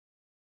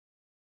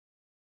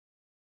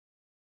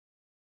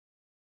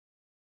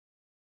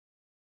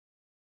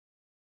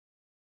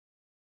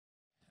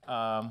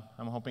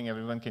I'm hoping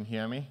everyone can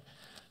hear me.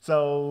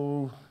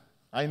 So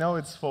I know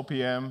it's 4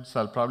 p.m.,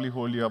 so I'll probably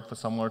hold you up for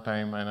some more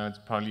time. I know it's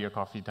probably your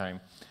coffee time.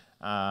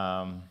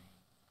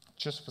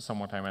 Just for some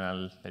more time, and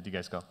I'll let you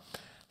guys go.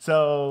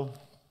 So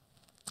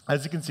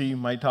as you can see,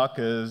 my talk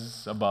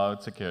is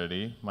about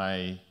security.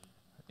 My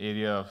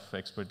area of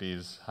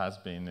expertise has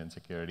been in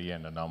security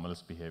and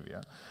anomalous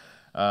behavior.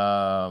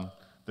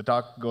 The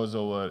talk goes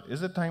over,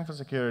 is it time for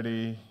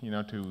security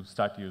to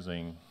start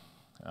using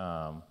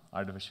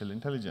artificial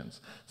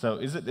intelligence? So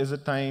is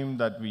it time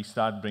that we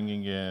start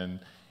bringing in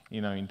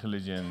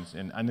intelligence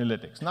in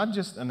analytics, not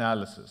just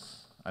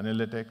analysis,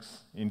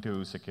 analytics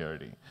into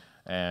security?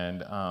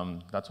 And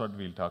that's what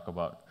we'll talk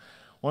about.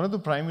 One of the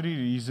primary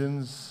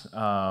reasons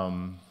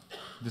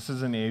this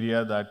is an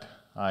area that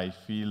I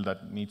feel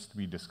that needs to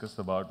be discussed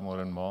about more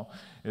and more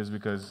is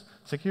because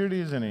security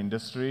is an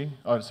industry,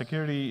 or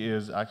security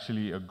is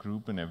actually a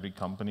group in every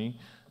company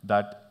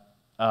that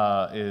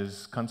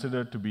is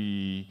considered to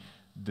be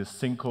the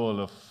sinkhole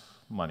of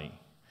money.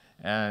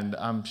 And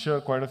I'm sure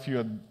quite a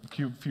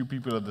few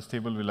people at this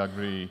table will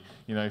agree,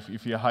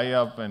 if you're high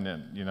up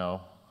and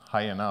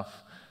high enough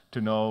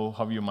to know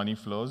how your money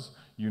flows,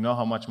 you know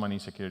how much money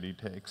security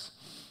takes.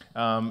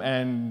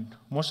 And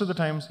most of the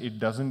times, it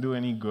doesn't do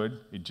any good.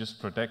 It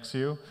just protects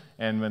you.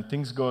 And when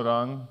things go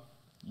wrong,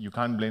 you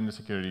can't blame the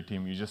security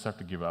team. You just have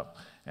to give up.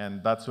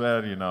 And that's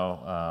where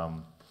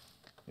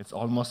it's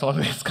almost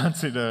always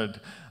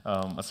considered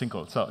a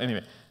sinkhole. So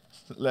anyway,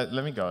 let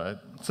me go ahead.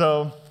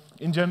 So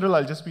in general,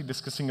 I'll just be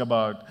discussing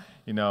about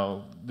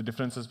the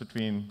differences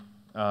between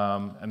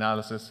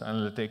analysis,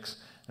 analytics,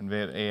 and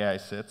where AI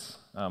sits,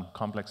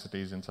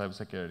 complexities in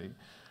cybersecurity.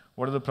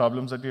 What are the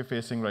problems that we're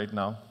facing right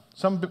now?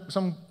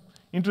 Some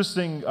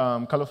interesting,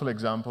 colorful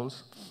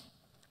examples,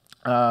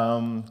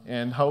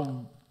 and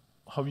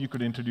how you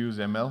could introduce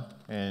ML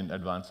and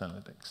advanced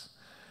analytics.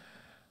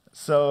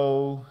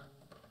 So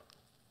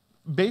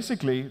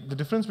basically, the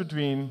difference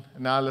between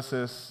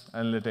analysis,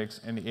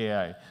 analytics, and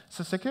AI.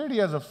 So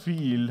security as a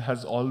field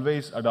has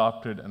always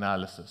adopted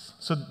analysis.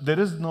 So there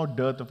is no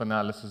dearth of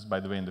analysis, by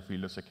the way, in the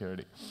field of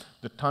security.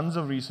 There are tons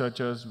of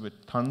researchers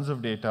with tons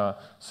of data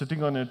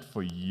sitting on it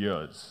for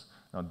years.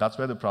 Now, that's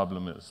where the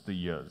problem is, the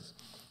years.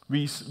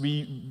 We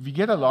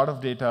get a lot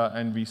of data,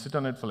 and we sit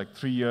on it for like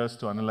 3 years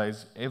to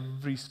analyze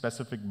every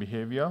specific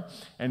behavior.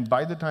 And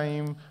by the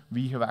time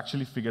we have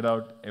actually figured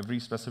out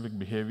every specific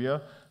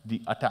behavior, the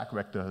attack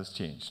vector has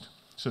changed.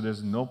 So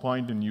there's no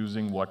point in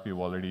using what we've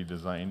already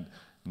designed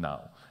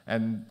now.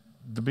 And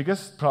the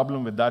biggest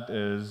problem with that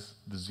is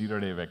the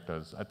zero-day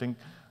vectors. I think,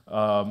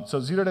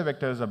 so zero-day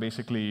vectors are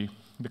basically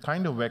the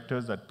kind of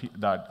vectors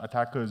that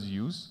attackers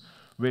use,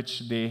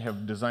 which they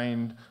have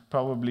designed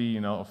probably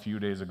a few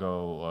days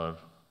ago, or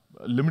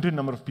a limited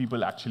number of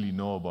people actually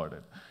know about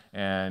it.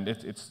 And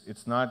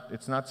it's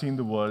not seen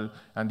the world.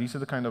 And these are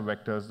the kind of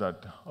vectors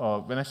that,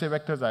 when I say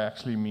vectors, I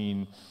actually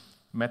mean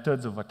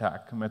methods of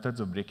attack, methods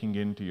of breaking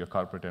into your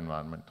corporate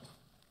environment.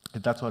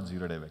 That's what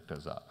zero-day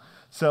vectors are.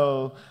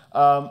 So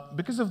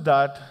because of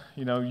that,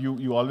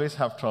 you always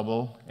have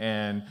trouble.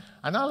 And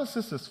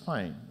analysis is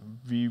fine.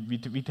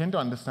 We tend to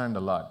understand a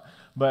lot.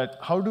 But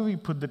how do we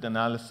put that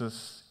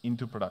analysis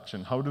into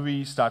production? How do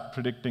we start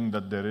predicting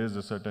that there is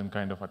a certain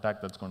kind of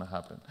attack that's going to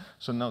happen?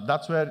 So now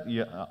that's where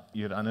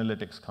your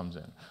analytics comes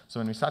in.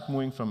 So when we start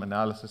moving from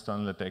analysis to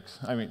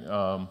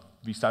analytics,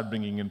 we start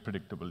bringing in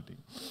predictability.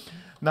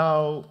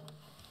 Now,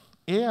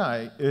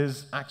 AI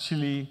is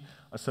actually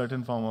a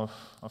certain form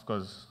of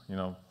course,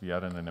 we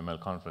are in an ML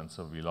conference,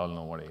 so we'll all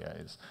know what AI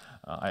is.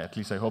 At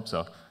least I hope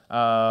so.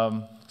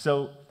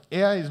 So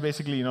AI is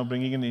basically,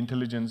 bringing in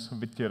intelligence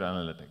with your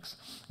analytics.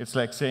 It's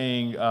like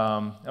saying,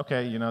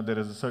 okay, there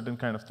is a certain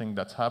kind of thing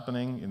that's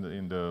happening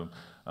in the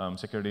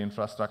security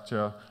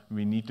infrastructure.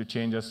 We need to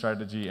change our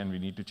strategy, and we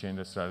need to change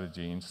our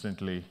strategy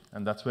instantly.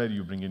 And that's where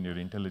you bring in your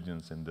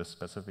intelligence in this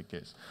specific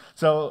case.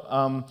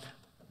 So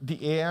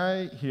the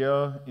AI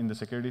here in the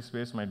security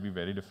space might be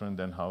very different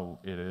than how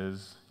it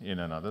is in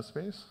another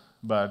space.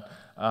 But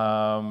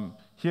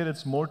here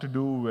it's more to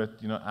do with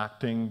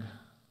acting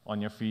on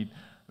your feet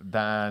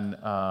than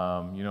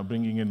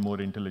bringing in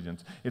more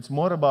intelligence. It's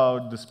more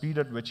about the speed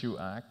at which you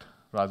act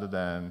rather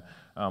than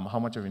how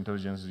much of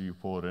intelligence do you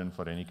pour in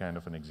for any kind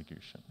of an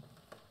execution.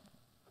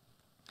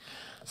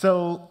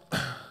 So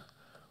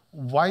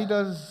why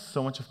does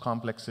so much of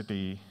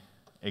complexity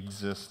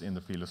exist in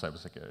the field of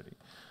cybersecurity?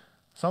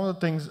 Some of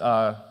the things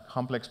are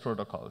complex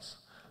protocols.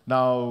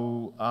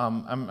 Now,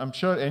 I'm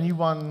sure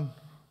anyone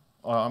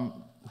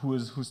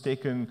who's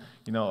taken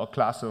a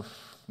class of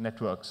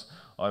networks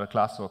or a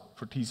class of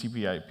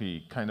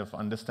TCP/IP kind of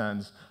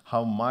understands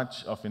how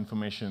much of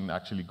information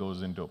actually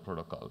goes into a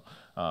protocol.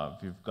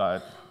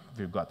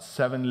 We've got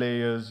 7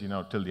 layers,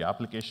 till the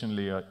application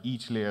layer.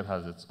 Each layer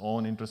has its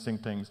own interesting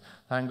things.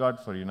 Thank God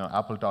for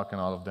Apple Talk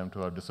and all of them to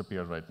have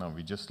disappeared right now.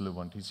 We just live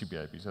on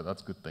TCP/IP, so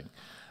that's a good thing.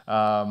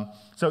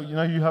 So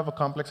you have a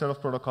complex set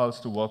of protocols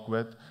to work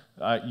with.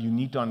 You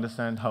need to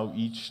understand how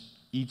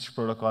each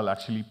protocol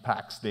actually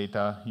packs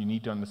data. You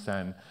need to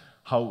understand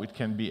how it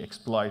can be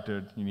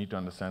exploited. You need to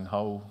understand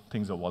how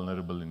things are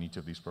vulnerable in each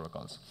of these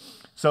protocols.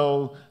 So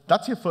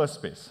that's your first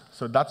space.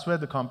 So that's where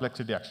the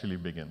complexity actually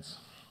begins.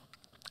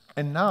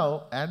 And now,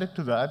 added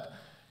to that,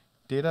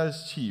 data is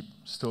cheap,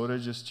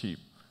 storage is cheap.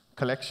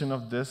 Collection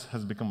of this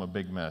has become a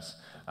big mess.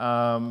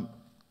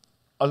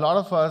 A lot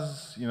of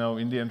us,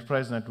 in the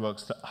enterprise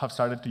networks have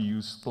started to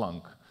use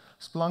Splunk.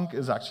 Splunk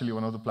is actually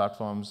one of the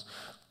platforms,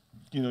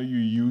 you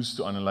use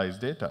to analyze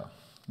data.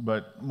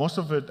 But most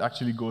of it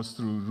actually goes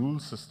through rule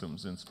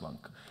systems in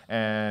Splunk.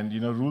 And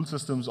rule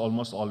systems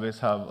almost always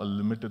have a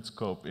limited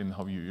scope in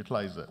how you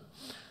utilize it.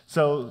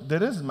 So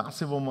there is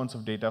massive amounts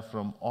of data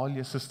from all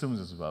your systems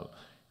as well.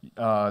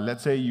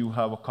 Let's say you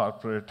have a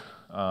corporate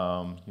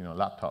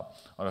laptop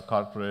or a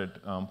corporate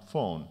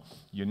phone,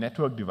 your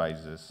network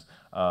devices,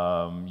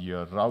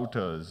 your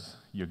routers,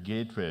 your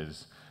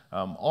gateways.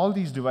 All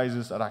these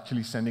devices are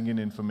actually sending in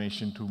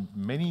information to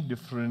many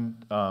different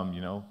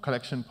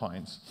collection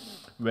points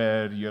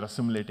where you're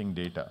assimilating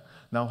data.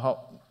 Now,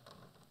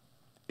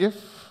 if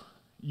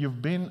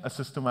you've been a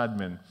system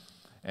admin,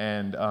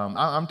 and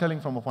I'm telling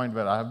from a point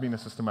where I have been a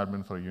system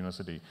admin for a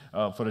university,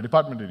 for a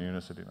department in a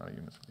university, not a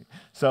university.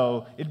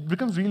 So it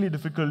becomes really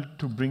difficult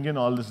to bring in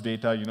all this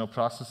data,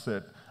 process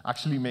it,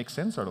 actually make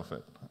sense out of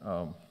it.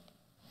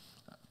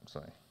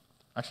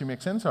 Actually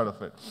make sense out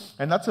of it.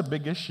 And that's a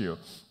big issue.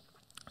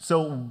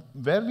 So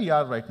where we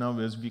are right now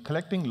is we're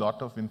collecting a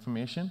lot of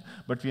information,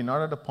 but we're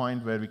not at a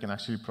point where we can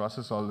actually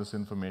process all this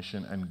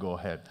information and go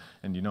ahead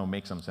and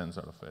make some sense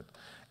out of it.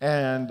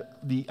 And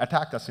the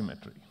attack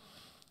asymmetry.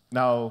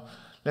 Now,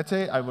 let's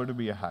say I were to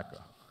be a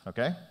hacker,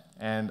 okay?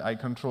 And I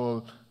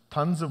control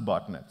tons of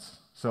botnets.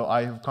 So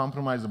I have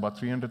compromised about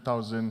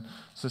 300,000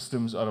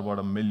 systems or about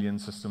 1 million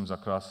systems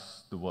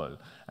across the world.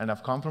 And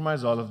I've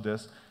compromised all of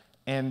this,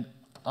 and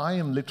I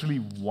am literally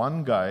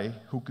one guy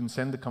who can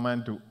send the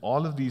command to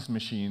all of these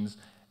machines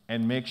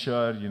and make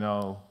sure,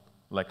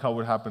 like how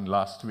it happened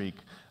last week,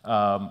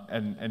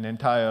 an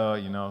entire,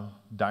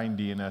 dying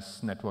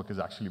DNS network is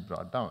actually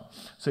brought down.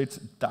 So it's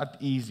that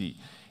easy.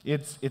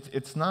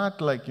 It's not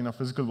like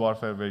physical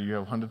warfare where you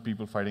have 100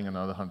 people fighting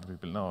another 100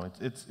 people. No,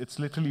 it's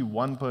literally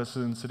one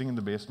person sitting in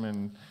the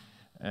basement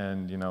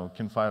and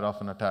can fire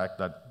off an attack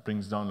that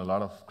brings down a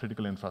lot of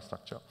critical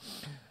infrastructure.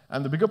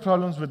 And the bigger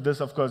problems with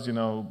this, of course,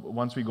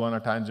 once we go on a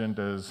tangent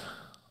is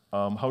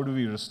how do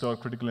we restore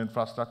critical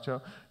infrastructure?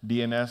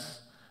 DNS,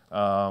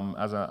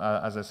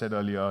 as I said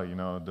earlier,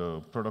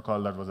 the protocol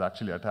that was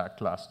actually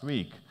attacked last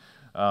week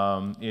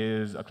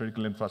is a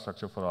critical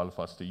infrastructure for all of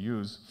us to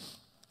use.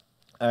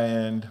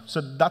 And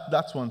so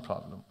that's one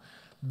problem.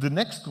 The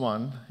next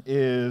one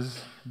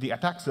is the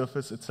attack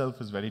surface itself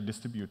is very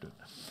distributed.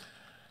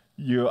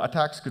 Your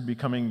attacks could be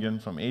coming in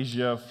from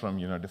Asia, from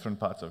different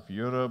parts of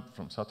Europe,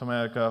 from South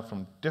America,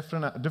 from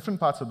different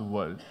parts of the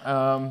world.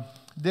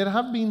 There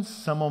have been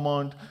some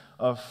amount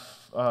of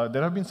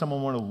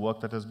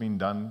work that has been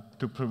done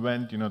to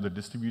prevent the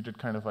distributed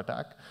kind of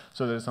attack.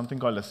 So there is something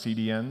called as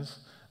CDNs,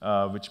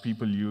 which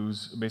people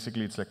use.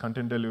 Basically, it's like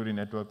content delivery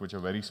network, which are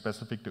very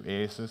specific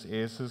to ASs.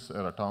 ASs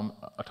are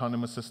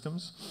autonomous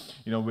systems,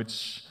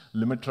 which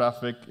limit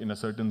traffic in a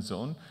certain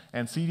zone.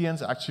 And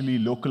CDNs actually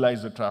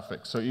localize the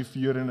traffic. So if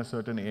you're in a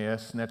certain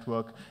AS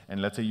network, and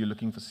let's say you're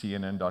looking for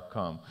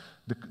CNN.com,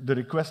 the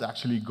request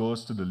actually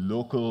goes to the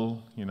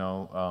local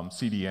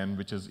CDN,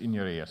 which is in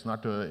your AS,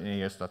 not to an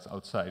AS that's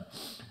outside.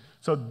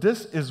 So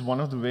this is one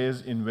of the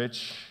ways in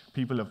which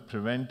people have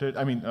prevented,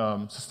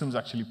 systems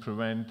actually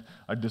prevent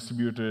a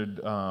distributed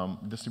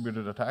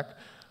attack.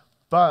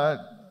 But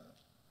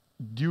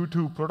due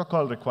to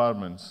protocol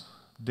requirements,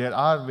 there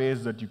are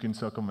ways that you can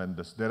circumvent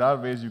this. There are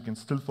ways you can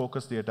still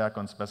focus the attack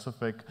on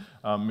specific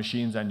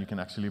machines, and you can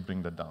actually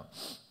bring that down.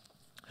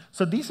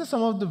 So these are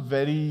some of the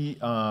very,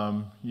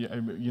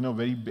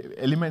 very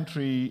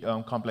elementary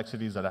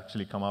complexities that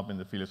actually come up in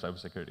the field of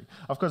cybersecurity.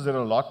 Of course, there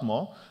are a lot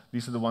more.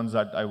 These are the ones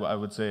that I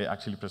would say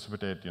actually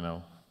precipitate,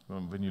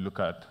 when you look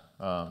at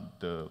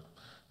the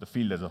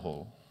field as a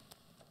whole.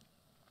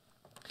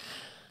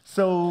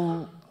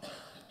 So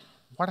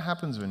what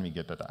happens when we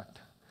get attacked?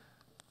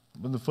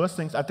 One of the first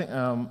things, I think,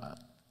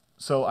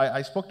 so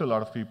I spoke to a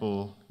lot of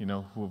people,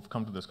 who have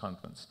come to this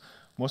conference.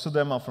 Most of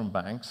them are from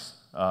banks,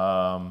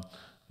 from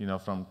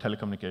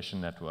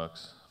telecommunication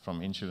networks,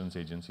 from insurance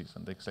agencies,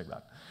 and things like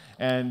that.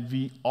 And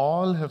we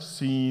all have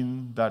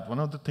seen that one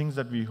of the things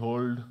that we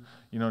hold,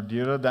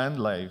 dearer than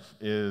life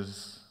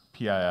is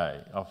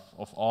PII of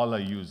all our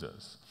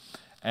users.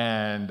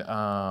 And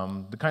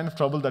the kind of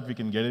trouble that we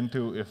can get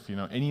into if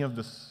any of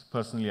this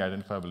personally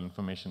identifiable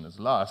information is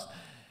lost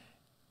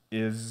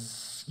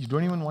is you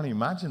don't even want to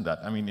imagine that.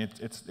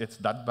 It's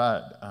that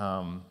bad.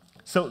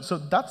 So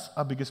that's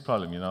our biggest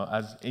problem.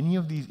 As any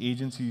of these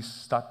agencies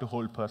start to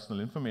hold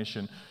personal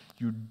information,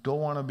 you don't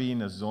want to be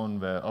in a zone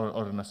where,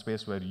 or in a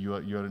space where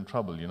you're in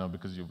trouble,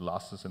 because you've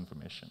lost this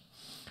information.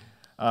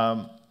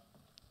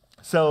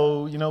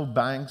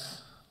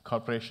 Banks,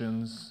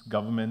 corporations,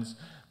 governments,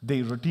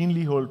 they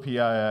routinely hold PII,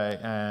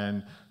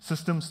 and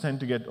systems tend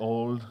to get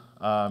old.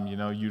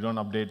 You don't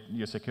update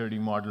your security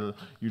model.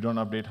 You don't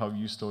update how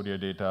you store your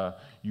data.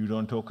 You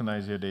don't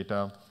tokenize your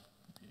data.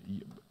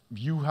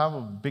 You have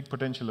a big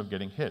potential of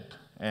getting hit,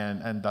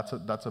 and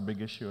that's a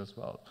big issue as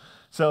well.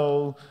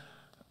 So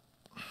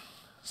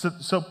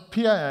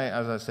PII,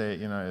 as I say,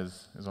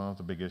 is one of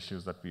the big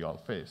issues that we all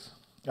face.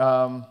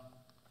 Some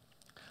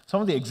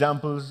of the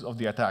examples of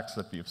the attacks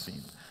that we've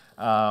seen.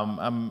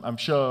 I'm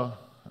sure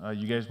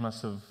you guys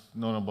must have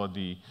known about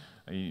the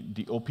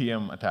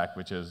OPM attack,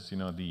 which is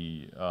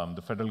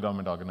the federal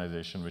government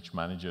organization which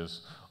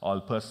manages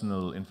all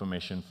personal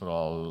information for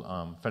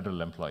all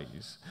federal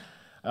employees.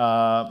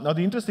 Now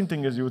the interesting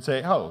thing is you would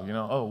say,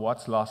 oh,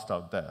 what's lost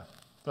out there?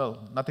 Well,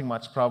 nothing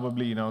much.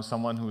 Probably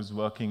someone who's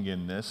working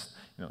in NIST,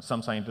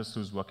 some scientist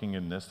who's working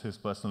in NIST, his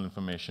personal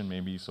information,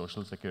 maybe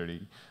social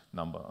security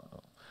number,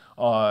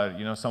 or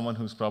someone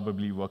who's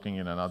probably working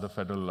in another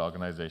federal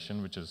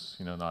organization, which is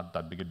not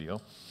that big a deal.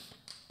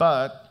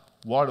 But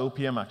what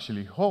OPM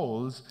actually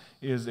holds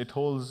is it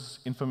holds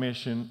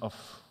information of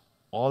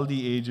all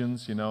the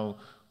agents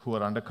who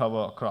are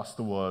undercover across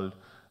the world.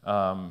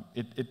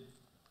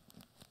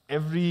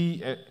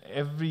 Every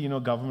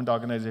government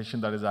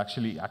organization that is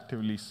actually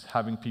actively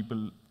having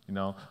people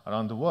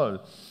around the world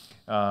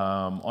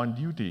on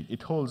duty,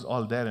 it holds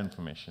all their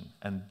information,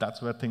 and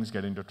that's where things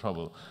get into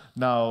trouble.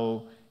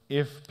 Now,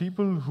 if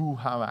people who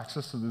have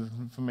access to this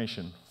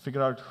information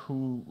figure out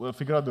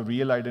the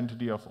real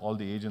identity of all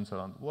the agents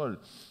around the world,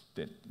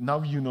 then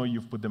now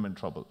you've put them in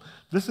trouble.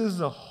 This is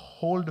a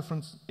whole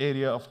different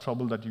area of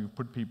trouble that you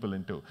put people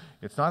into.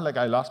 It's not like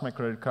I lost my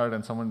credit card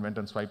and someone went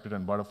and swiped it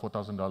and bought a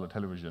 $4,000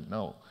 television.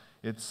 No,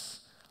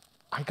 it's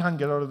I can't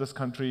get out of this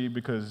country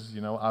because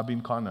I've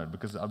been cornered,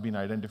 because I've been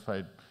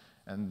identified,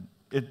 and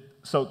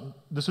so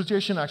the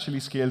situation actually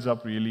scales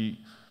up really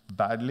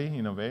badly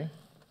in a way.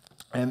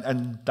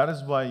 And that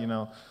is why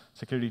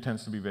security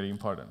tends to be very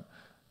important.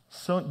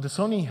 So the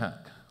Sony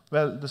hack.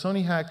 Well, the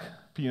Sony hack,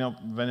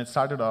 when it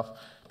started off,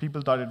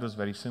 people thought it was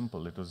very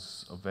simple. It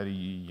was a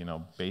very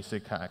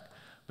basic hack.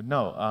 But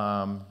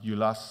no, you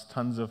lost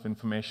tons of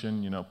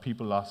information.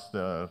 People lost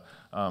a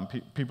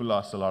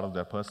lot of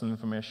their personal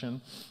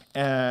information,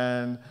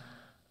 and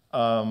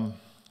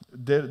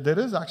there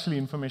is actually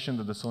information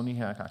that the Sony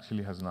hack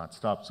actually has not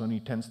stopped.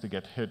 Sony tends to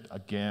get hit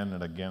again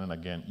and again and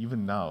again,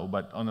 even now,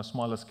 but on a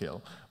smaller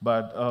scale.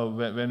 But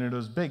when it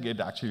was big, it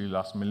actually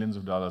lost millions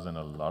of dollars in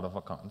a lot of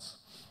accounts.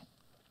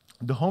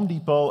 The Home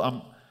Depot,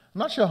 I'm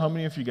not sure how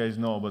many of you guys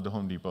know about the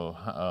Home Depot,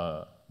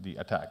 the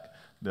attack.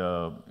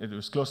 It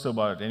was close to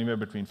about anywhere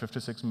between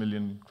 56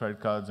 million credit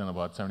cards and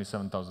about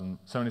 77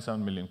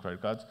 million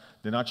credit cards.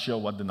 They're not sure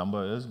what the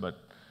number is, but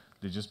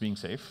they're just being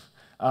safe.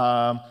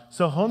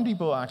 So Home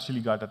Depot actually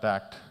got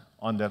attacked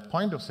on their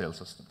point-of-sale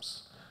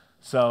systems.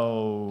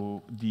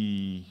 So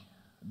the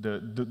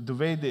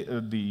way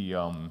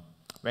the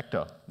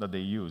vector that they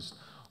used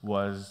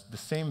was the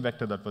same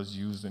vector that was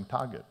used in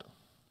Target.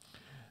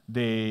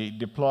 They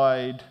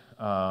deployed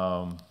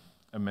a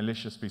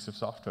malicious piece of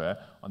software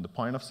on the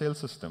point-of-sale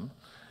system,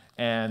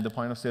 and the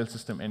point-of-sale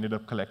system ended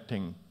up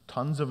collecting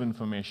tons of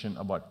information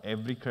about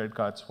every credit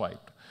card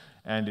swiped,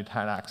 and it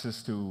had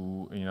access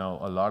to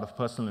a lot of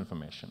personal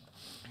information.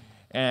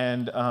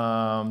 And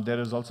there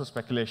is also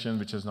speculation,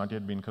 which has not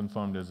yet been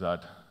confirmed, is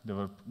that there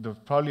were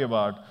probably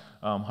about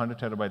 100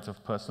 terabytes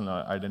of personal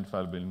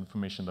identifiable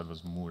information that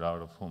was moved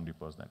out of Home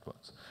Depot's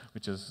networks,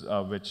 which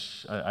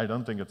I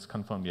don't think it's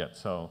confirmed yet.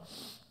 So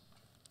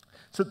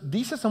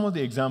these are some of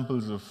the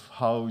examples of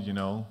how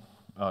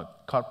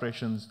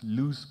corporations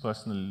lose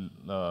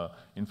personal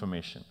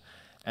information.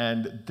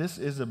 And this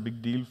is a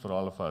big deal for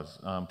all of us,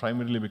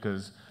 primarily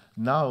because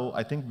now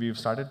I think we've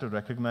started to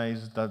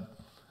recognize that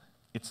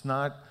it's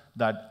not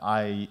that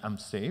I am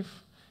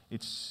safe.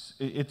 It's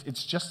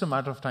just a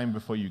matter of time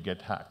before you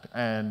get hacked.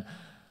 And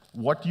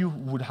what you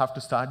would have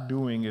to start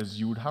doing is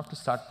you would have to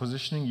start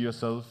positioning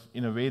yourself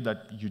in a way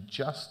that you're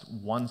just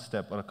one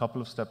step or a couple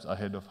of steps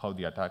ahead of how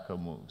the attacker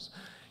moves.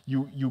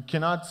 You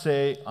cannot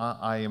say,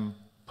 I am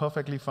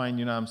perfectly fine,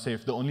 I'm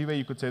safe. The only way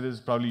you could say this is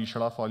probably you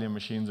shut off all your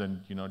machines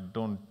and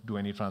don't do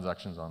any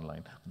transactions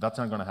online. That's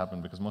not going to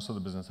happen because most of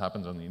the business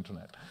happens on the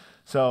internet.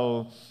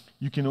 So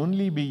you can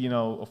only be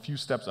a few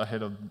steps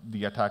ahead of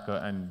the attacker,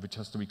 and which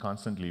has to be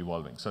constantly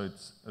evolving. So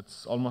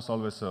it's almost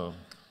always a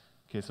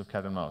case of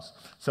cat and mouse.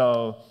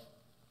 So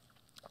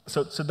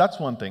that's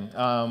one thing.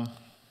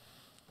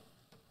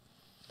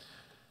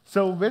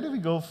 So where do we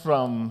go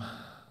from?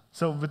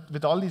 So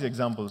with all these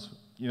examples,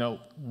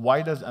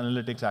 why does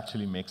analytics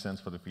actually make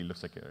sense for the field of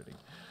security?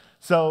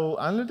 So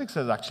analytics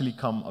has actually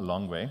come a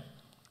long way.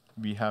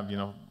 We have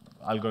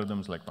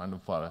algorithms like random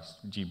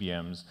forest,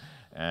 GBMs,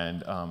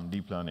 and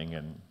deep learning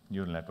and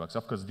neural networks.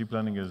 Of course, deep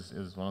learning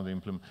is one of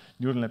the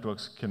neural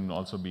networks can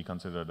also be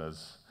considered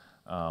as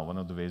one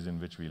of the ways in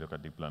which we look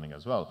at deep learning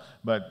as well.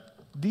 But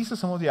these are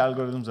some of the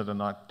algorithms that are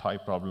not toy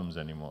problems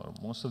anymore.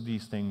 Most of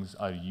these things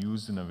are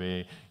used in a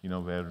way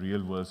where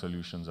real-world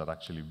solutions are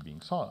actually being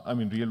solved. I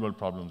mean, real-world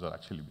problems are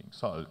actually being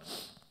solved.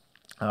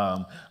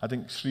 I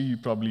think Sri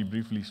probably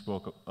briefly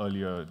spoke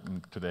earlier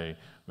today,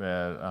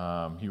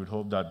 where he would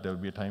hope that there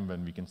will be a time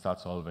when we can start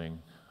solving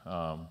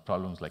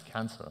problems like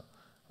cancer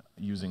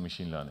using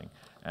machine learning.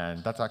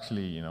 And that's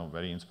actually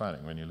very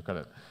inspiring when you look at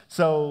it.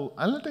 So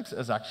analytics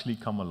has actually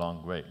come a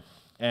long way.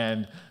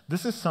 And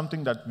this is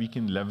something that we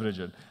can leverage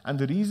it. And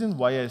the reason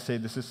why I say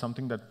this is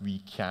something that we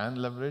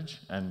can leverage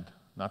and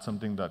not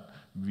something that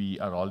we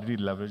are already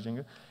leveraging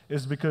it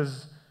is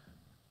because,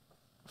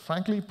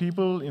 frankly,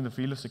 people in the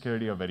field of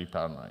security are very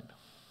paranoid.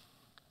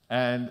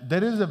 And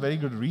there is a very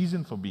good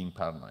reason for being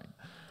paranoid.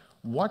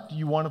 What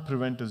you want to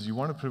prevent is you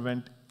want to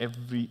prevent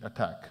every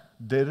attack.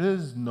 There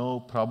is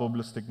no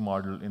probabilistic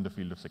model in the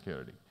field of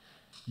security.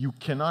 You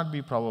cannot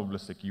be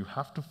probabilistic. You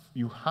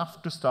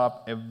have to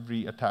stop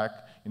every attack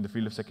in the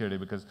field of security,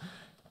 because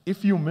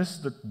if you miss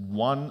that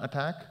one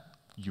attack,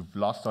 you've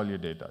lost all your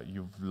data.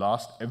 You've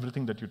lost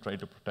everything that you try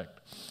to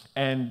protect.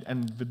 And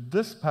with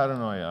this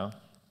paranoia,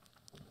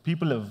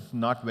 people have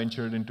not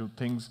ventured into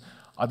things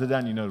other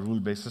than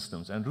rule-based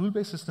systems. And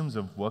rule-based systems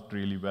have worked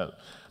really well.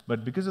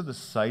 But because of the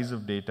size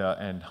of data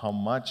and how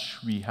much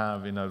we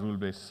have in our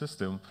rule-based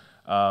system,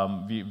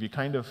 we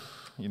kind of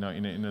in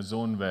a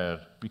zone where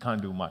we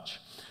can't do much.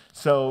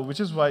 So, which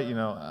is why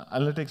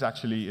analytics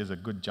actually is a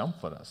good jump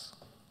for us.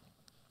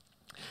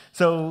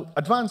 So,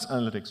 advanced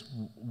analytics.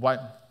 Why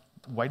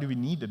do we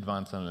need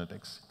advanced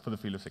analytics for the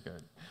field of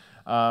security?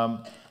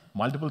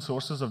 Multiple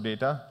sources of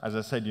data. As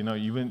I said,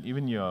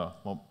 even your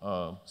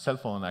cell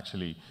phone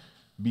actually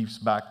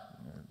beeps back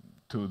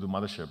to the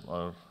mothership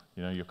or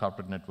your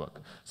corporate network.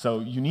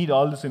 So you need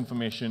all this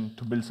information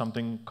to build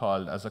something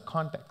called as a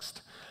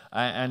context.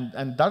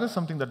 And that is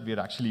something that we are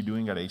actually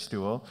doing at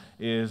H2O,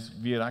 is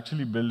we are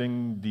actually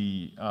building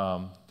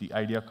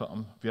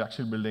we're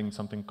actually building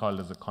something called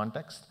as a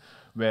context,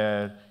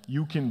 where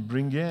you can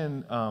bring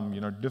in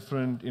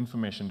different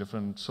information,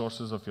 different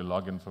sources of your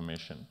log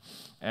information.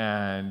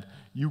 And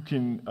you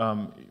can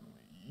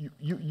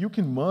you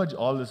can merge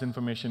all this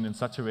information in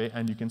such a way,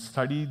 and you can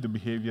study the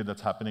behavior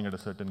that's happening at a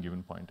certain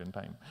given point in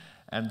time.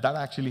 And that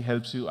actually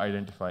helps you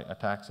identify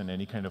attacks and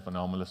any kind of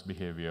anomalous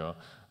behavior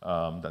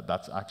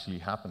that's actually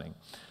happening.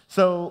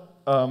 So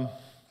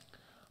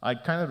I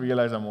kind of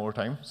realize I'm over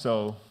time,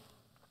 so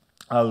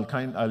I'll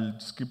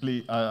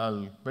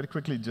very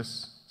quickly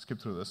just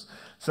skip through this.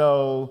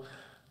 So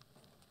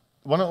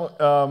what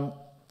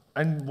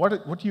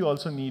you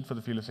also need for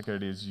the field of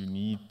security is you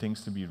need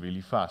things to be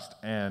really fast,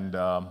 and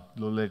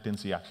low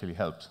latency actually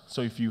helps.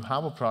 So if you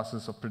have a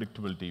process of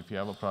predictability, if you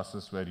have a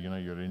process where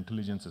your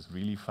intelligence is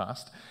really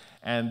fast,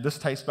 and this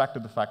ties back to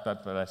the fact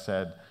that where I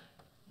said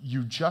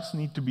you just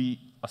need to be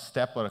a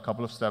step or a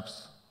couple of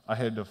steps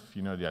ahead of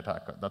the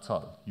attacker. That's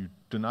all. You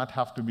do not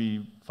have to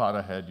be far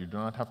ahead. You do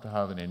not have to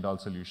have an end-all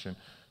solution.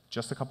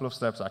 Just a couple of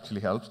steps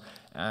actually helps,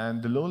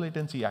 and the low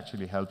latency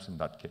actually helps in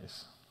that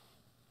case.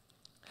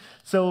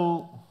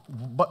 So,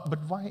 but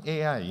why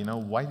AI?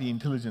 Why the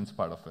intelligence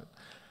part of it?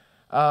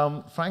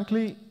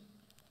 Frankly,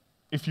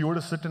 if you were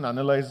to sit and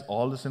analyze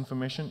all this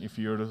information, if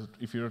you were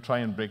to try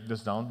and break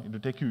this down, it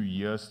would take you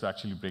years to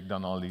actually break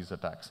down all these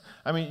attacks.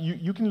 I mean,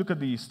 you can look at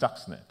the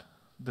Stuxnet.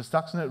 The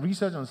Stuxnet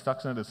research on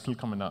Stuxnet is still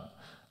coming out,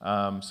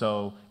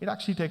 so it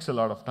actually takes a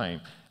lot of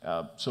time.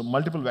 So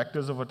multiple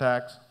vectors of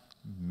attacks,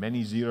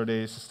 many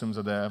zero-day systems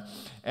are there,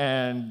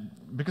 and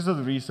because of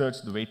the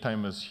research, the wait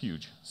time is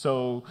huge.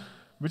 So,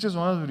 which is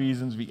one of the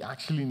reasons we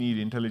actually need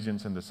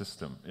intelligence in the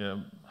system.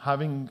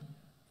 Having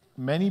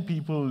many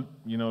people,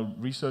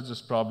 research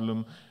this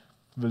problem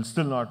will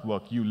still not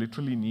work. You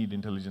literally need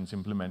intelligence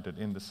implemented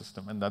in the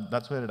system, and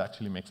that's where it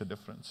actually makes a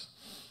difference.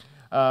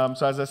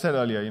 So as I said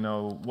earlier,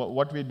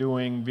 what we're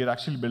doing, we're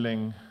actually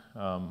building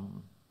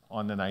on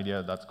an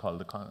idea that's called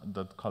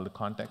the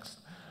context,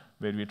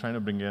 where we're trying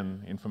to bring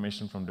in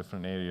information from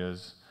different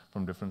areas,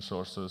 from different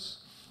sources,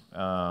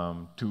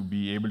 to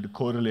be able to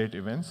correlate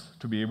events,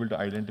 to be able to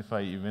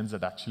identify events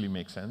that actually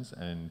make sense,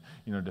 and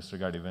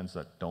disregard events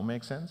that don't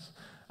make sense.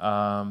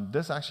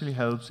 This actually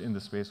helps in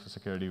the space for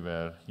security,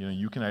 where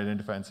you can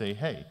identify and say,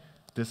 hey,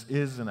 this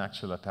is an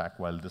actual attack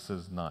while this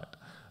is not.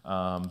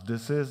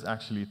 This is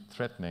actually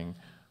threatening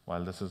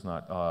while this is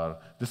not. Or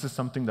this is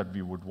something that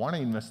we would want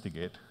to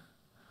investigate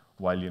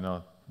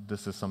while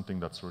this is something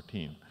that's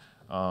routine.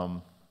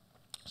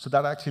 So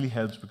that actually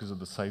helps because of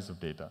the size of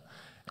data.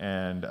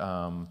 And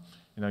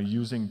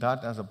using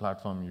that as a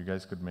platform, you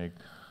guys could make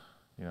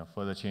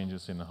further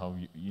changes in how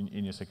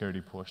in your security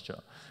posture.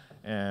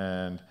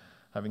 And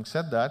having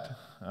said that,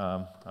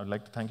 I'd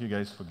like to thank you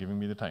guys for giving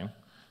me the time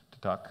to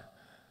talk.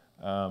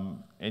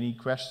 Any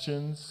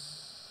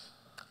questions?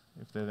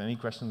 If there's any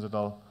questions at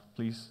all,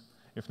 please.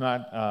 If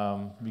not,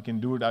 we can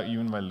do it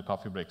even while the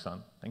coffee break's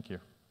on. Thank you.